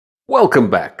Welcome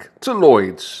back to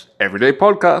Lloyd's Everyday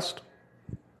Podcast.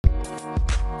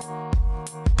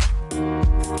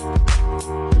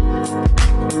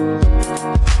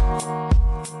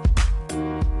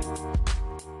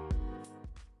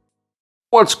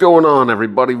 What's going on,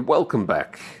 everybody? Welcome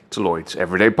back to Lloyd's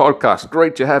Everyday Podcast.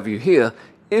 Great to have you here.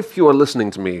 If you are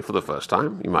listening to me for the first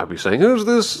time, you might be saying, who's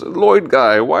this Lloyd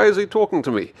guy? Why is he talking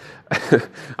to me?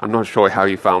 I'm not sure how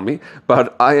you found me,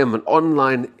 but I am an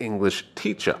online English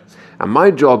teacher, and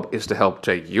my job is to help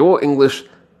take your English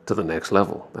to the next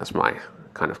level. That's my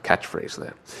kind of catchphrase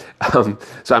there.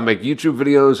 So I make YouTube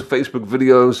videos, Facebook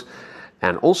videos,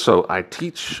 and also I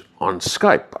teach on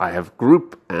Skype. I have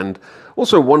group and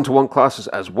also one-to-one classes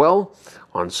as well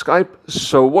on Skype.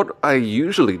 So what I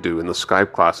usually do in the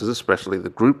Skype classes, especially the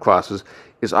group classes,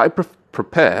 is I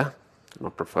prepare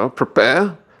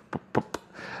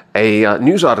a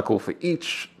news article for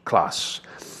each class.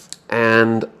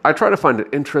 And I try to find an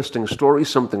interesting story,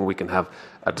 something we can have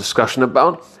a discussion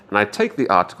about. And I take the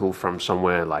article from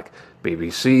somewhere like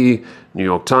BBC, New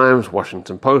York Times,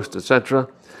 Washington Post, etc.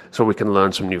 So we can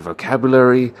learn some new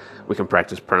vocabulary, we can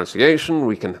practice pronunciation,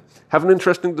 we can have an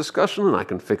interesting discussion, and I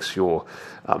can fix your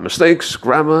mistakes,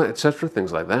 grammar, etc.,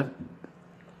 things like that.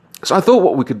 So I thought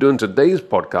what we could do in today's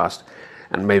podcast,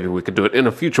 and maybe we could do it in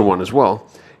a future one as well,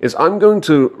 is I'm going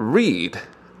to read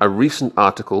a recent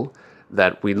article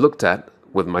that we looked at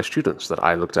with my students, that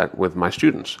I looked at with my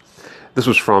students. This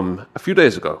was from a few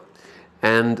days ago.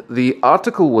 And the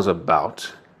article was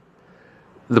about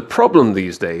the problem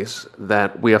these days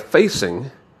that we are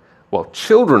facing, well,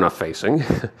 children are facing,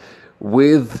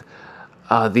 with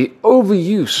the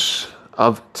overuse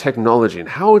of technology and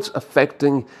how it's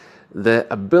affecting their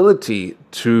ability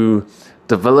to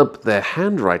develop their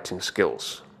handwriting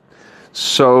skills.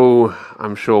 So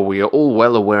I'm sure we are all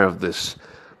well aware of this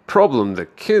problem. The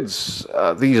kids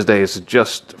these days,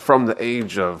 just from the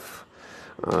age of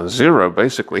 0,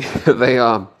 basically, they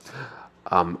are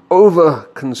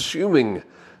over-consuming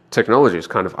technology. Is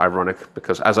kind of ironic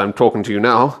because as I'm talking to you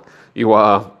now, you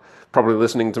are probably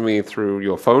listening to me through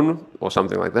your phone or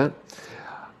something like that.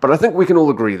 But I think we can all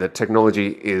agree that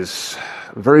technology is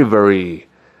very, very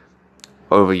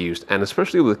overused, and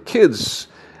especially with kids,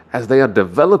 as they are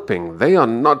developing, they are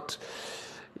not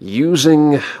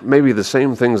using maybe the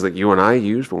same things that you and I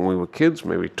used when we were kids,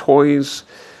 maybe toys,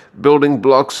 building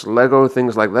blocks, Lego,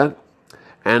 things like that.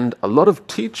 And a lot of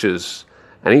teachers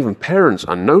and even parents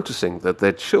are noticing that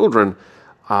their children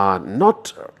are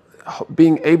not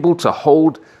being able to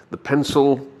hold the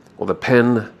pencil or the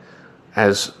pen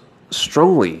as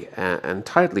strongly and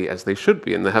tightly as they should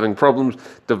be, and they're having problems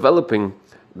developing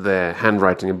their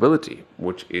handwriting ability,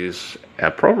 which is a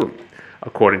problem,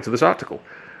 according to this article.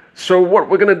 So what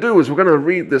we're going to do is we're going to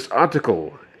read this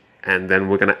article, and then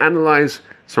we're going to analyze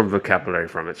some vocabulary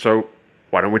from it. So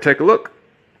why don't we take a look?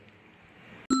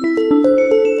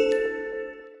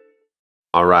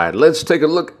 All right, let's take a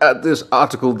look at this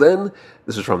article then.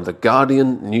 This is from The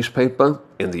Guardian newspaper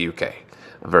in the UK,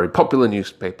 a very popular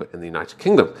newspaper in the United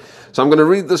Kingdom. So I'm going to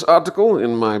read this article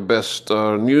in my best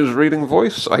news reading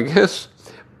voice, I guess,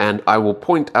 and I will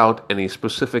point out any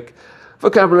specific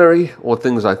vocabulary or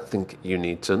things I think you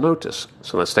need to notice.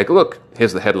 So let's take a look.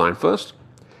 Here's the headline first.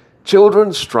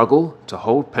 Children struggle to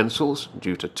hold pencils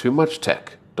due to too much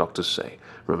tech, doctors say.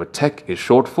 Remember, tech is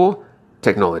short for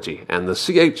technology, and the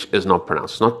CH is not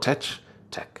pronounced, not tech.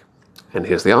 And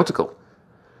here's the article.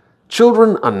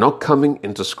 Children are not coming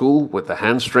into school with the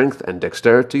hand strength and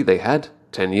dexterity they had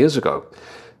 10 years ago,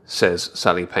 says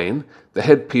Sally Payne, the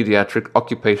head pediatric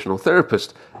occupational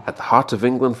therapist at the Heart of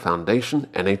England Foundation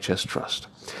NHS Trust.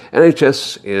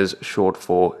 NHS is short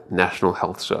for National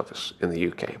Health Service in the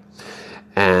UK.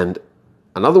 And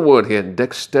another word here,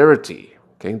 dexterity.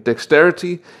 Okay,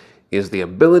 dexterity is the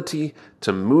ability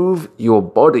to move your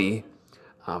body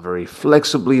very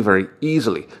flexibly, very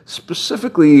easily.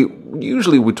 Specifically,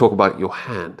 usually we talk about your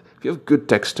hand. If you have good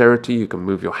dexterity, you can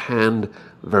move your hand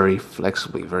very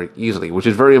flexibly, very easily, which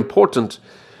is very important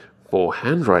for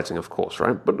handwriting, of course,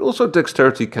 right? But also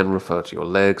dexterity can refer to your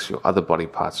legs, your other body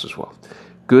parts as well.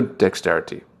 Good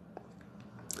dexterity.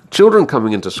 Children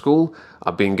coming into school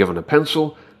are being given a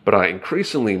pencil, but are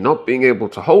increasingly not being able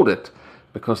to hold it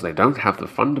because they don't have the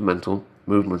fundamental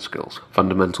movement skills,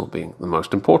 fundamental being the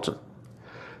most important.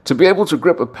 To be able to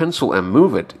grip a pencil and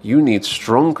move it, you need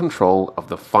strong control of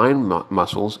the fine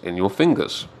muscles in your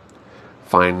fingers.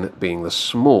 Fine being the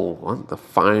small one, the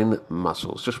fine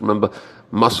muscles. Just remember,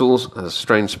 muscles has a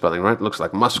strange spelling, right? It looks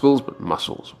like muscles, but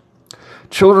muscles.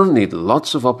 Children need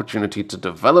lots of opportunity to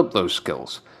develop those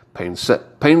skills. Payne said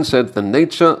the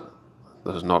nature...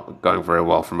 This is not going very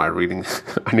well for my reading.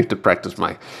 I need to practice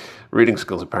my reading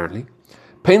skills apparently.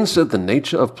 Payne said the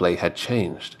nature of play had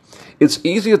changed. It's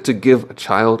easier to give a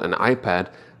child an iPad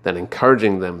than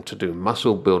encouraging them to do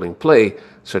muscle-building play,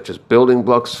 such as building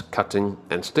blocks, cutting,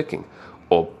 and sticking,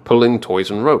 or pulling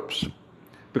toys and ropes.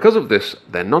 Because of this,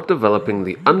 they're not developing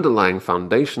the underlying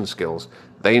foundation skills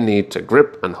they need to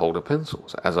grip and hold a pencil.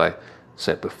 So as I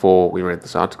said before we read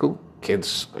this article,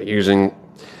 kids are using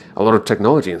a lot of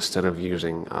technology instead of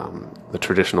using the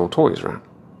traditional toys, right?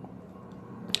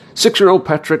 6-year-old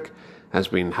Patrick has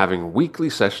been having weekly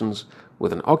sessions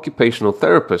with an occupational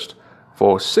therapist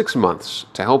for 6 months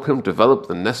to help him develop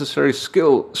the necessary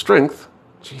strength.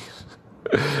 Jeez.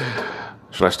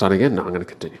 Should I start again? No, I'm going to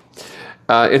continue.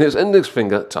 In his index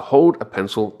finger to hold a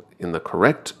pencil in the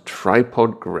correct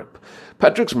tripod grip.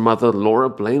 Patrick's mother, Laura,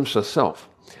 blames herself.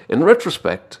 In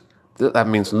retrospect, that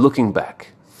means looking back,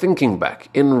 thinking back.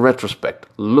 In retrospect,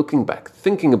 looking back,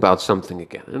 thinking about something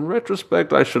again. In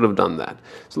retrospect, I should have done that.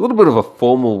 It's a little bit of a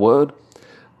formal word,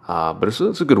 but it's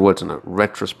a good word to know.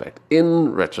 Retrospect.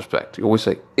 In retrospect. You always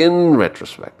say, in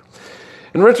retrospect.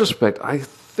 In retrospect, I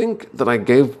think that I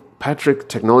gave Patrick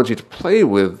technology to play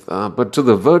with, but to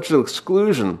the virtual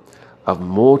exclusion of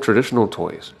more traditional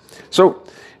toys. So,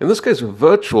 in this case,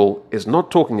 virtual is not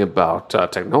talking about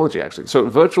technology, actually. So,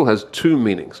 virtual has two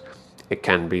meanings. It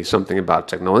can be something about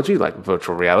technology, like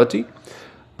virtual reality,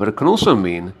 but it can also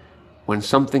mean when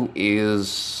something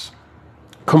is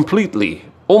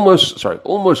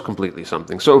almost completely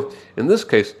something. So, in this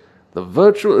case, the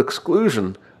virtual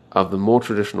exclusion of the more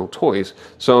traditional toys.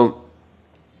 So,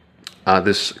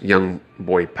 this young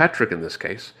boy, Patrick, in this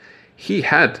case, he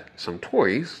had some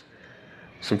toys,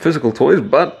 some physical toys,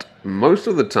 but most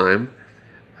of the time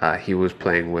he was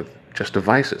playing with just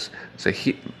devices. So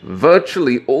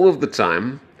virtually all of the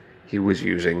time he was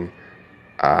using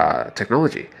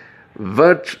technology.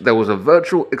 There was a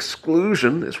virtual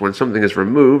exclusion, is when something is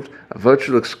removed, a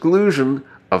virtual exclusion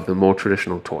of the more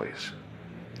traditional toys,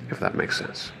 if that makes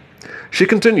sense. She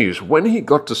continues, when he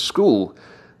got to school,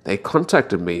 they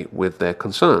contacted me with their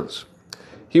concerns.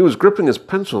 He was gripping his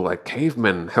pencil like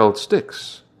cavemen held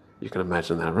sticks. You can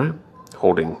imagine that, right?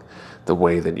 Holding the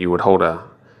way that you would hold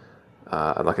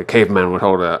like a caveman would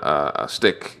hold a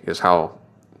stick is how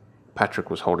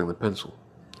Patrick was holding the pencil.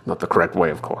 Not the correct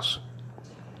way, of course.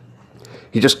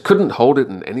 He just couldn't hold it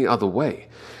in any other way,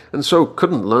 and so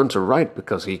couldn't learn to write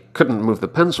because he couldn't move the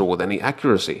pencil with any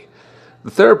accuracy. The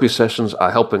therapy sessions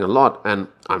are helping a lot, and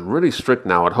I'm really strict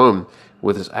now at home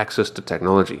with his access to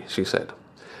technology, she said.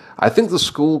 I think the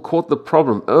school caught the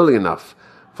problem early enough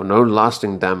for no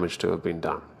lasting damage to have been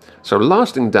done. So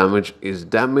lasting damage is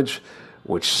damage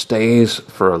which stays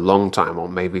for a long time, or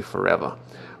maybe forever.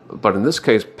 But in this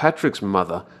case, Patrick's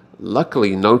mother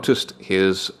luckily noticed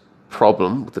his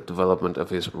problem with the development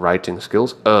of his writing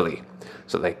skills early.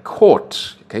 So they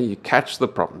caught, you catch the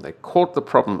problem. They caught the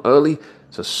problem early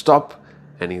to stop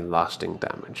any lasting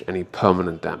damage, any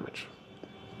permanent damage.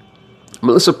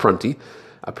 Melissa Prunty,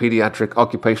 a pediatric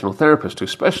occupational therapist who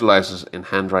specializes in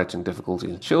handwriting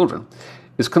difficulties in children,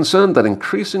 is concerned that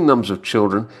increasing numbers of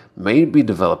children may be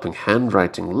developing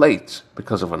handwriting late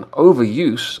because of an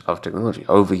overuse of technology,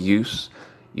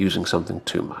 using something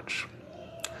too much.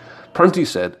 Prunty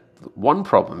said, one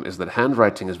problem is that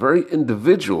handwriting is very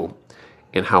individual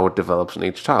in how it develops in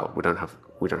each child. We don't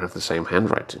have the same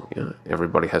handwriting. Yeah?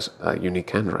 Everybody has a unique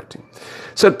handwriting.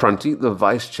 Said Prunty, the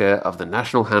vice chair of the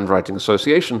National Handwriting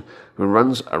Association, who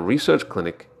runs a research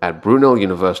clinic at Brunel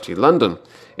University, London,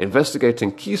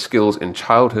 investigating key skills in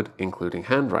childhood, including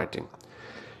handwriting.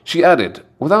 She added,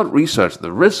 without research,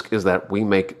 the risk is that we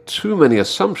make too many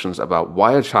assumptions about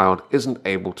why a child isn't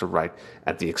able to write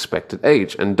at the expected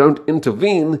age and don't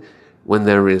intervene when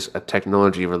there is a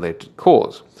technology-related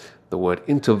cause. The word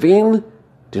intervene,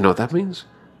 do you know what that means?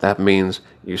 That means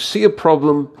you see a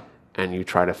problem and you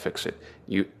try to fix it.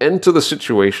 You enter the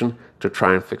situation to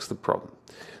try and fix the problem.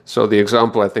 So the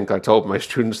example I think I told my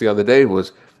students the other day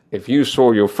was, if you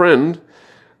saw your friend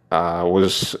or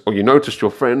you noticed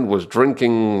your friend was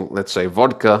drinking, let's say,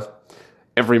 vodka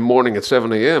every morning at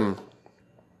 7 a.m.,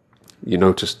 you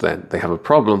noticed that they have a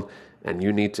problem and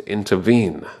you need to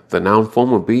intervene. The noun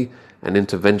form would be an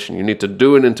intervention. You need to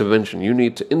do an intervention. You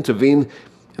need to intervene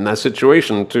in that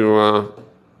situation to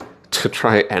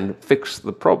try and fix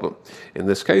the problem. In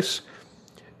this case,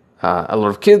 a lot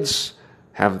of kids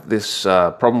have this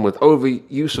problem with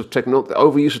overuse of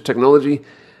technology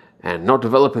and not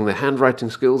developing their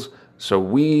handwriting skills. So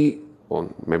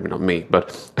well, maybe not me,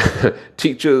 but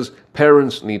teachers,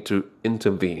 parents need to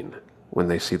intervene when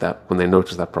they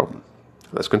notice that problem.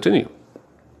 Let's continue.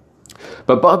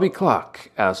 But Barbie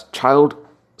Clark, as child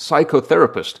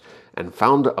psychotherapist and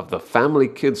founder of the Family,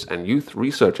 Kids and Youth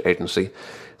Research Agency,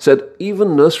 said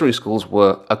even nursery schools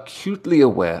were acutely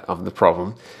aware of the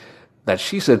problem that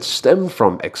she said stemmed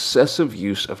from excessive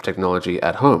use of technology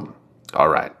at home. All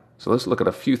right, so let's look at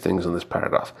a few things in this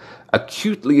paragraph.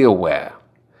 Acutely aware.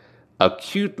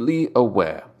 Acutely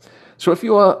aware. So if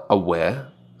you are aware,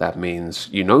 that means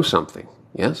you know something,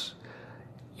 yes?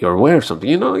 You're aware of something.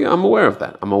 You know, yeah, I'm aware of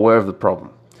that. I'm aware of the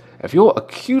problem. If you're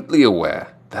acutely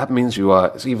aware, that means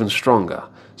it's even stronger.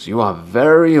 So you are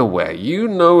very aware. You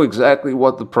know exactly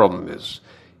what the problem is.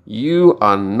 You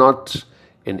are not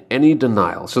in any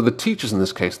denial. So the teachers in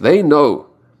this case, they know,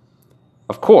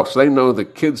 of course, they know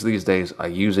that kids these days are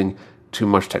using too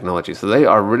much technology. So they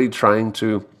are really trying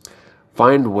to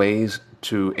find ways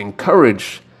to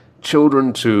encourage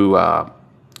children to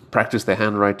practice their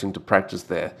handwriting, to practice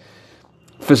their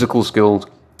physical skills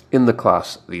in the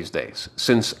class these days,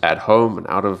 since at home and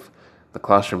out of the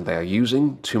classroom they are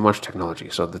using too much technology.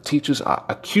 So the teachers are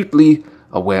acutely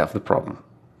aware of the problem.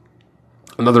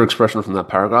 Another expression from that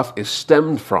paragraph is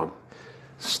stemmed from.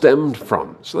 Stemmed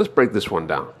from. So let's break this one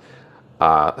down.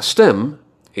 A stem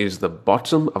is the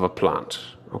bottom of a plant,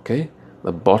 okay?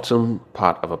 The bottom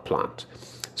part of a plant.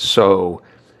 So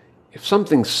if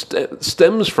something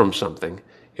stems from something,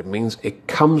 it means it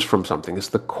comes from something. It's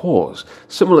the cause.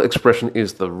 Similar expression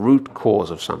is the root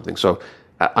cause of something. So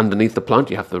underneath the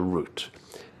plant, you have the root.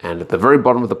 And at the very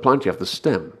bottom of the plant, you have the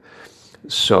stem.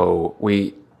 So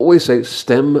we always say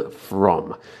stem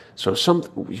from. So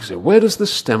you say, where does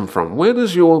this stem from? Where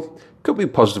does could be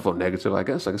positive or negative, I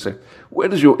guess. I can say, where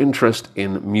does your interest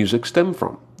in music stem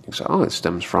from? You can say, it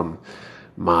stems from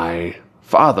my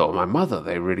father or my mother.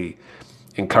 They really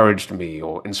encouraged me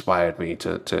or inspired me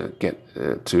to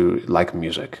get to like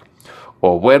music.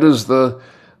 Or where does the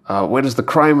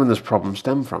crime in this problem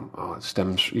stem from?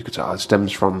 You could say it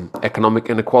stems from economic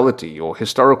inequality or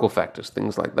historical factors,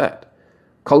 things like that,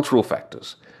 cultural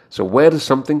factors. So where does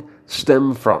something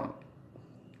stem from?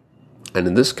 And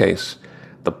in this case,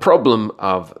 the problem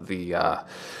of the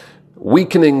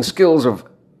weakening skills of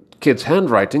kids'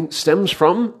 handwriting stems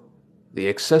from the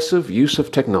excessive use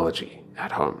of technology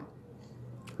at home.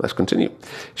 Let's continue.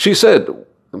 She said,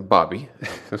 Barbie,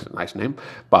 that's a nice name,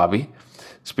 Barbie,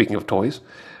 speaking of toys,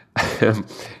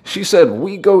 she said,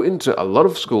 we go into a lot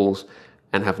of schools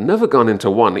and have never gone into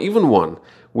even one,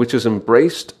 which has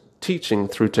embraced teaching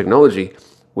through technology,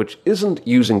 which isn't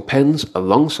using pens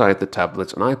alongside the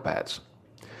tablets and iPads.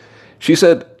 She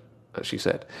said,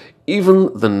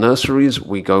 even the nurseries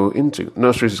we go into,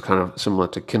 nurseries is kind of similar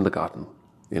to kindergarten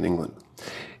in England,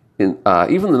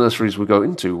 even the nurseries we go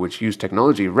into, which use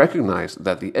technology, recognize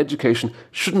that the education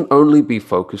shouldn't only be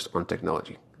focused on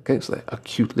technology. Okay, so they're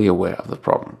acutely aware of the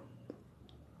problem.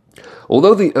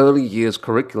 Although the early years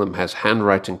curriculum has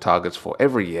handwriting targets for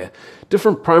every year,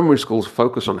 different primary schools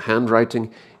focus on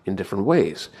handwriting in different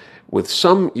ways, with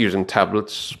some using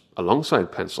tablets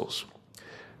alongside pencils.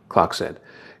 Clark said.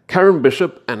 Karen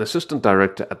Bishop, an assistant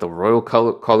director at the Royal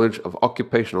College of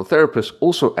Occupational Therapists,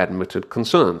 also admitted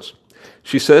concerns.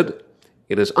 She said,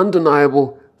 it is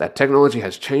undeniable that technology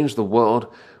has changed the world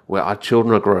where our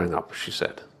children are growing up, she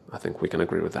said. I think we can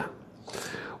agree with that.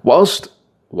 Whilst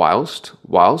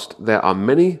there are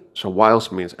many, so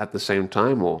whilst means at the same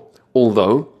time or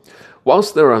although,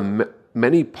 whilst there are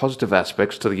many positive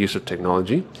aspects to the use of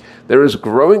technology, there is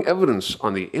growing evidence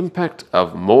on the impact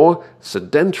of more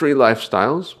sedentary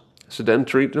lifestyles.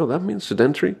 That means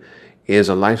sedentary is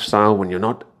a lifestyle when you're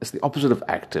not, it's the opposite of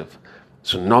active.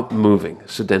 So not moving,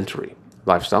 sedentary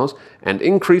lifestyles, and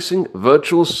increasing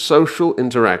virtual social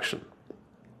interaction.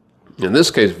 In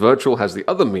this case, virtual has the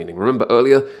other meaning. Remember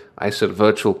earlier, I said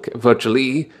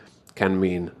virtually can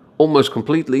mean almost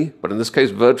completely, but in this case,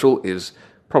 virtual is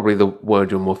probably the word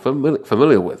you're more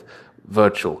familiar with.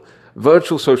 Virtual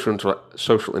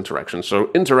social interaction.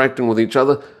 So interacting with each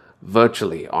other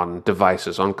virtually on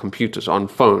devices, on computers, on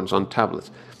phones, on tablets,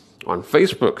 on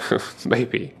Facebook,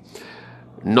 maybe.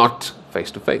 Not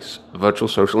face-to-face, virtual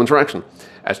social interaction,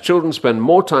 as children spend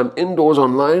more time indoors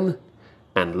online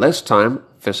and less time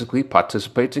physically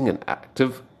participating in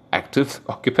active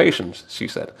occupations, she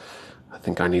said. I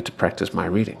think I need to practice my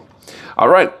reading. All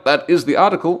right, that is the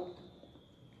article.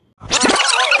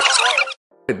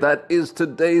 That is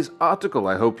today's article.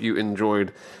 I hope you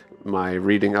enjoyed my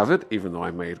reading of it, even though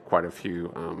I made quite a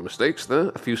few mistakes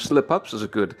there. A few slip-ups is a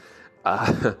good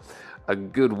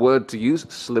word to use.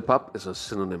 Slip-up is a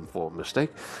synonym for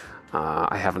mistake.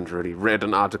 I haven't really read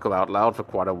an article out loud for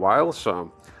quite a while,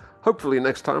 so hopefully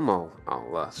next time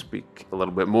I'll speak a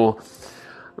little bit more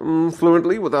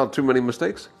fluently without too many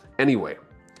mistakes. Anyway,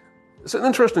 it's an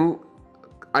interesting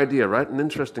idea, right? An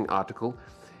interesting article.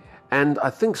 And I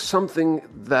think something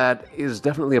that is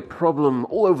definitely a problem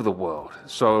all over the world.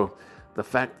 So the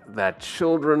fact that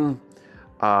children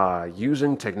are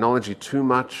using technology too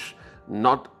much,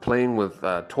 not playing with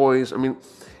toys. I mean,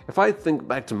 if I think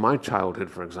back to my childhood,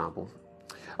 for example,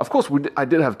 of course I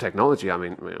did have technology. I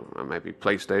mean, maybe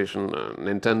PlayStation,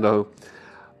 Nintendo,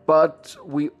 but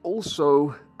we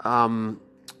also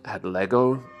had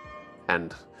Lego,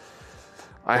 and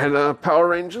I had Power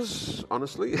Rangers,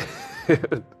 honestly.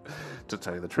 To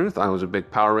tell you the truth, I was a big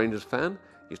Power Rangers fan.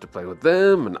 Used to play with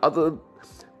them and other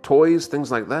toys,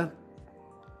 things like that.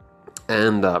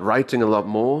 And writing a lot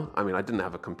more. I mean, I didn't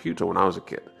have a computer when I was a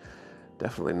kid.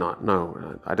 Definitely not.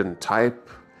 No, I didn't type.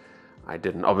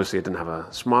 Obviously, I didn't have a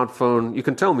smartphone. You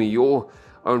can tell me your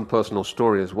own personal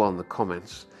story as well in the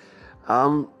comments.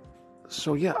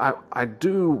 So yeah, I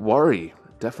do worry,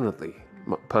 definitely,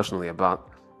 personally, about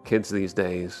kids these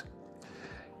days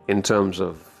in terms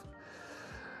of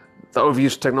the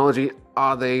overuse of technology.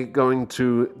 Are they going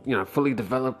to, fully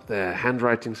develop their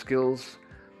handwriting skills?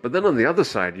 But then on the other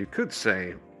side, you could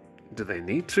say, do they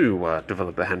need to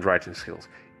develop their handwriting skills?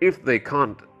 If they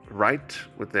can't write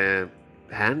with their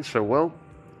hands so well,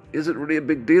 is it really a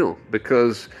big deal?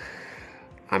 Because,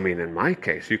 I mean, in my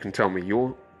case, you can tell me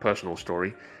your personal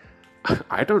story.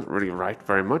 I don't really write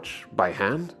very much by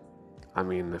hand. I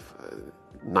mean, if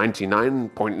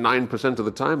 99.9% of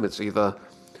the time, it's either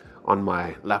on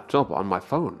my laptop or on my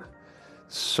phone.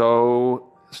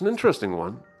 So it's an interesting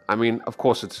one. I mean, of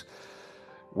course, it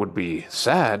would be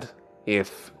sad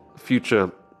if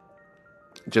future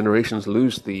generations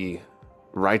lose the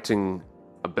writing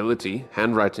ability,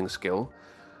 handwriting skill.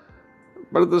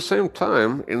 But at the same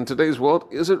time, in today's world,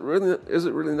 is it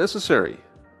really necessary?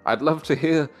 I'd love to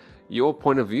hear your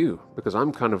point of view, because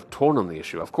I'm kind of torn on the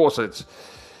issue. Of course, it's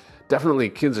definitely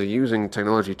kids are using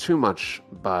technology too much,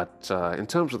 but in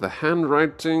terms of the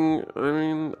handwriting, I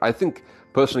mean, I think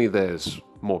personally there's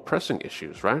more pressing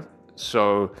issues, right?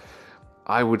 So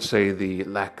I would say the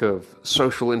lack of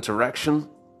social interaction,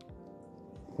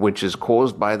 which is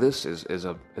caused by this, is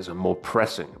a more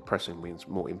pressing. Pressing means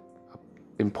more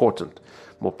important,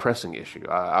 more pressing issue.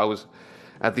 I was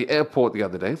at the airport the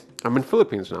other day. I'm in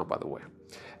Philippines now, by the way.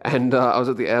 And I was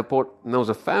at the airport, and there was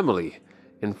a family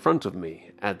in front of me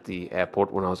at the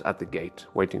airport when I was at the gate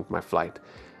waiting for my flight.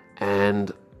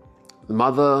 And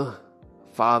mother,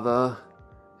 father,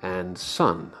 and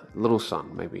son, little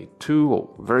son, maybe 2 or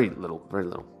very little.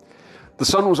 The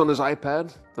son was on his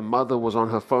iPad, the mother was on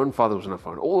her phone, father was on her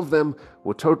phone. All of them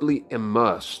were totally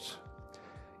immersed,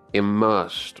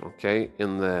 okay,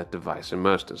 in their device.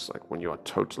 Immersed is like when you are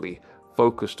totally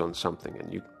focused on something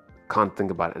and you can't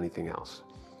think about anything else.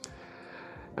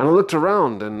 And I looked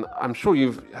around, and I'm sure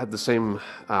you've had the same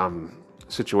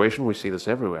situation. We see this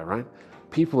everywhere, right?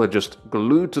 People are just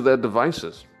glued to their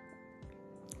devices,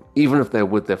 even if they're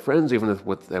with their friends, even if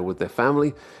they're with their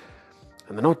family,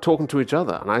 and they're not talking to each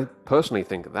other. And I personally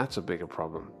think that's a bigger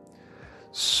problem.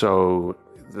 So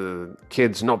the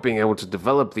kids not being able to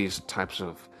develop these types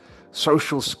of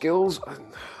social skills,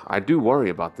 I do worry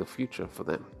about the future for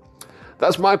them.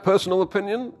 That's my personal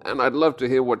opinion, and I'd love to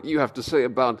hear what you have to say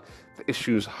about the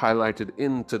issues highlighted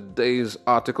in today's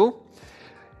article.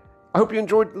 I hope you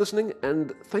enjoyed listening,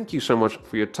 and thank you so much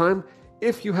for your time.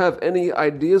 If you have any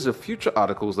ideas of future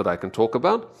articles that I can talk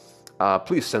about,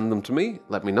 please send them to me.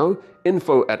 Let me know.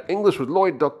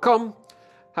 info@englishwithlloyd.com.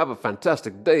 Have a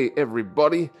fantastic day,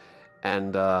 everybody,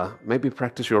 and maybe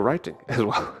practice your writing as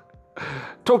well.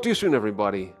 Talk to you soon,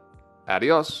 everybody.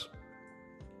 Adios.